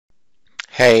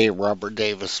Hey, Robert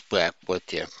Davis back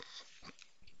with you.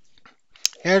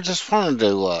 Yeah, I just wanted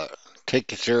to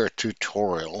take you through a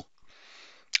tutorial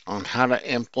on how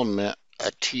to implement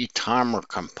a TTimer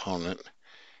component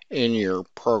in your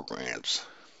programs.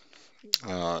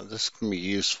 This can be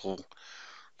useful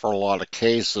for a lot of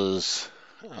cases.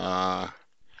 Uh,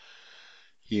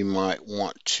 you might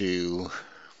want to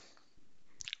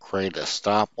create a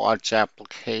stopwatch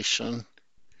application,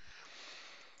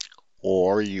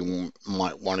 or you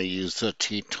might want to use a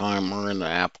TTimer in the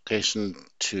application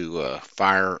to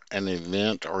fire an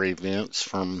event or events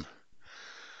from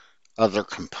other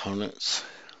components.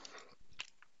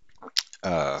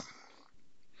 Uh,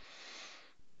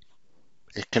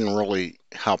 it can really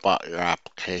help out your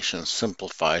application,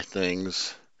 simplify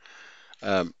things.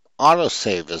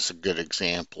 Autosave is a good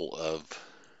example of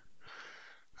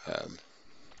um,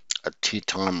 a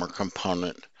T-timer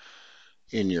component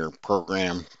in your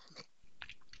program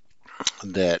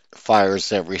that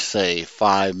fires every, say,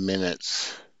 5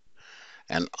 minutes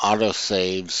and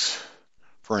autosaves.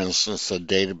 For instance, a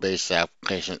database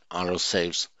application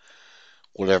autosaves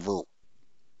whatever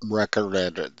record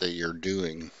edit that you're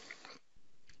doing.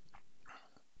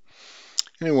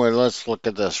 Anyway, let's look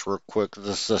at this real quick.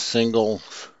 This is a single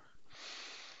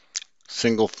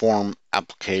form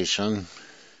application,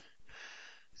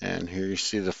 and here you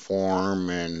see the form,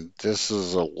 and this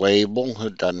is a label.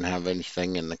 It doesn't have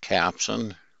anything in the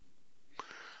caption.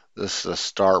 This is the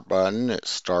start button. It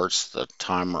starts the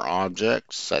timer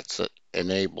object, sets it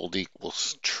enabled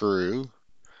equals true.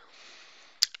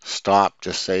 Stop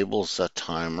disables the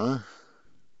timer,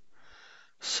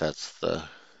 sets the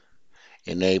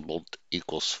enabled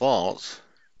equals false,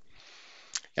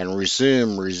 and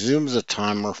resume resumes the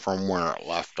timer from where it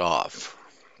left off.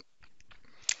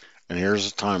 And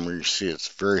here's the timer. You see it's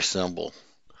very simple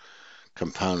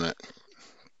component.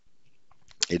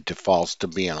 It defaults to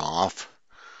being off.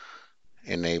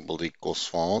 Enabled equals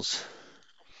false.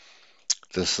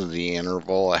 This is the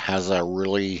interval. It has a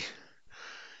really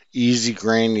easy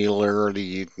granularity.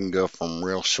 You can go from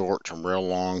real short to real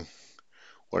long,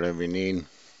 whatever you need.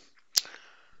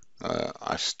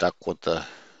 I stuck with the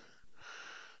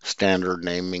standard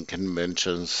naming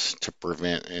conventions to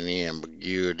prevent any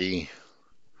ambiguity.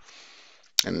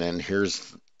 And then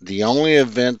here's the only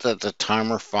event that the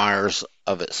timer fires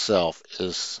of itself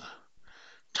is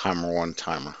timer one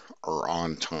timer or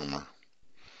on timer.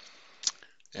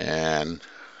 And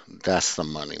that's the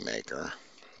money maker.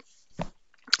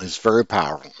 It's very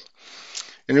powerful.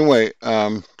 Anyway,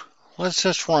 let's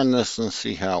just run this and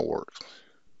see how it works.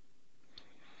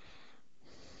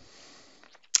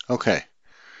 Okay,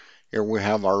 here we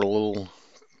have our little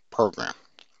program,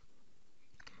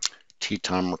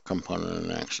 T-timer component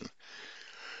in action.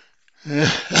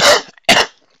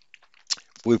 If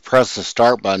we press the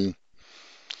start button,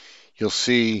 you'll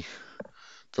see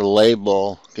the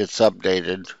label gets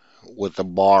updated with a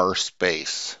bar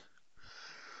space,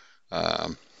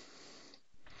 um,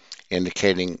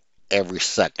 indicating every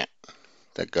second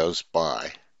that goes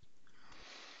by.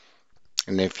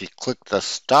 And if you click the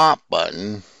stop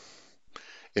button,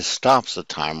 it stops the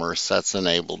timer, sets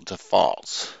enabled to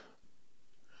false.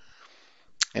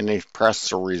 And if you press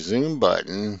the resume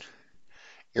button,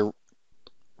 it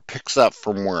picks up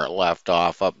from where it left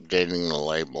off, updating the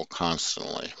label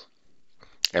constantly,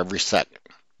 every second.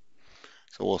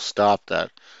 So we'll stop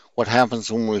that. What happens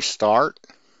when we start?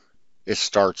 It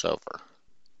starts over.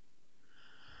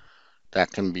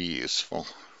 That can be useful.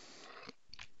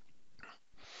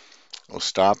 We'll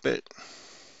stop it,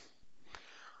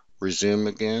 resume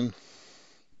again,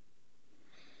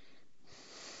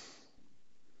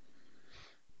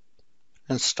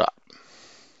 and stop.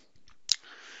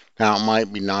 Now it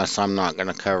might be nice, I'm not going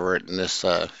to cover it in this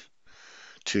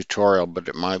tutorial, but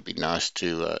it might be nice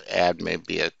to add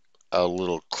maybe a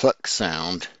little click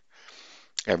sound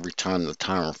every time the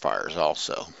timer fires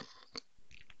also.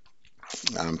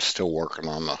 I'm still working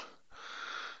on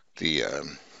the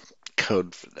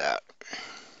code for that.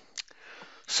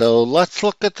 So let's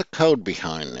look at the code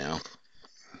behind now.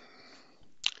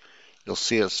 You'll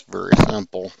see it's very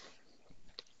simple.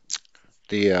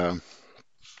 Here's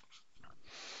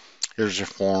your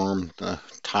form, the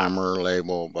timer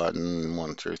label button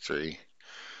 1 through 3,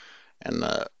 and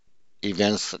the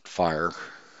events that fire,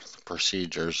 the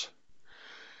procedures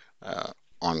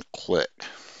on click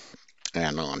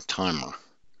and on timer.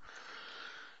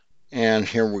 And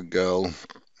here we go.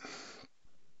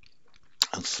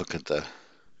 Let's look at the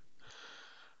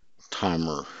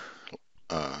timer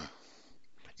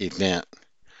event.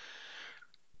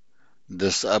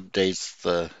 This updates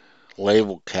the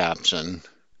label caption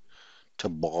to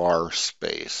bar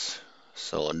space.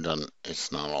 so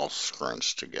it's not all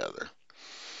scrunched together.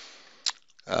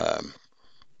 Um,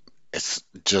 it's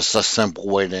just a simple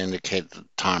way to indicate the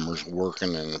timer's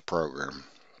working in the program.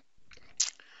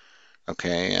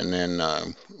 Okay, and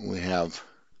then we have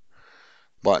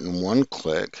button one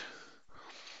click,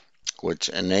 which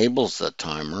enables the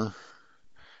timer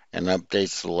and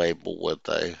updates the label with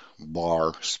a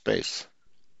bar space.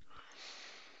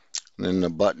 And then the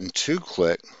button two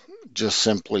click just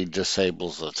simply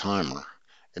disables the timer.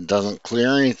 It doesn't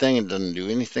clear anything, it doesn't do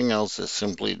anything else, it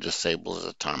simply disables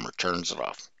the timer, turns it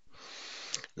off.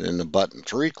 Then the button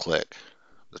three click,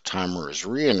 the timer is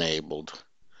re-enabled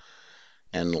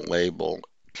and the label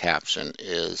caption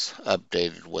is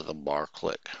updated with a bar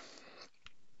click.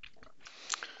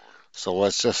 So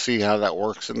let's just see how that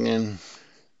works again.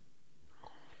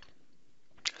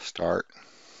 Start,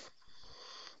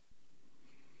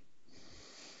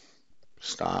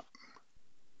 stop,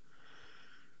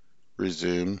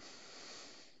 resume,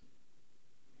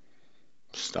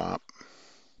 stop,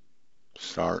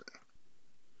 start.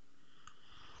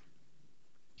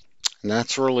 And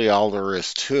that's really all there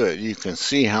is to it. You can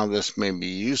see how this may be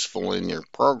useful in your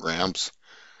programs,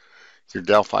 your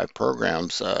Delphi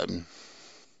programs,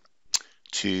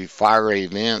 to fire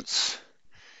events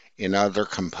in other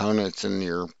components in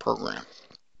your program.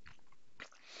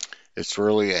 It's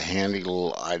really a handy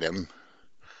little item.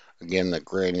 Again, the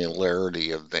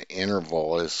granularity of the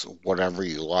interval is whatever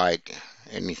you like,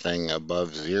 anything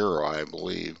above 0, I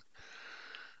believe.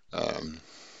 Um,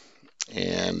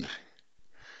 and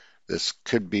this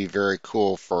could be very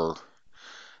cool for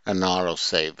an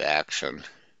autosave action.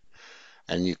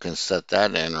 And you can set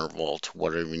that interval to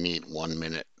whatever you need, 1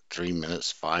 minute, 3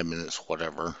 minutes, 5 minutes,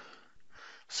 whatever.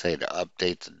 Say to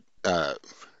update the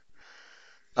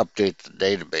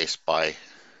database by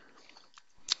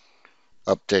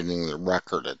updating the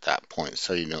record at that point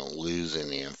so you don't lose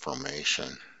any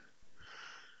information.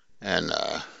 And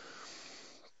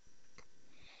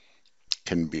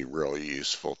can be really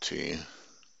useful to you.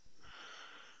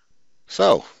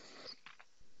 So,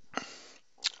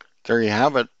 there you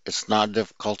have it. It's not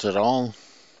difficult at all.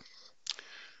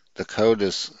 The code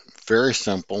is very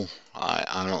simple.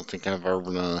 I don't think I've ever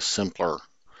done a simpler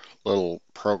little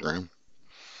program.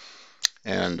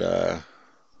 And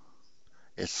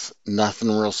it's nothing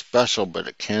real special, but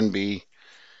it can be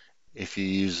if you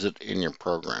use it in your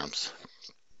programs.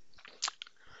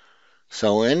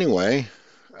 So anyway,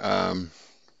 I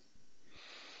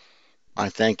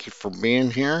thank you for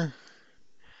being here.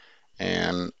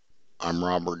 And I'm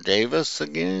Robert Davis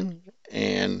again,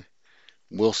 and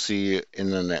we'll see you in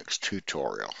the next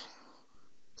tutorial.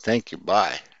 Thank you.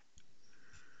 Bye.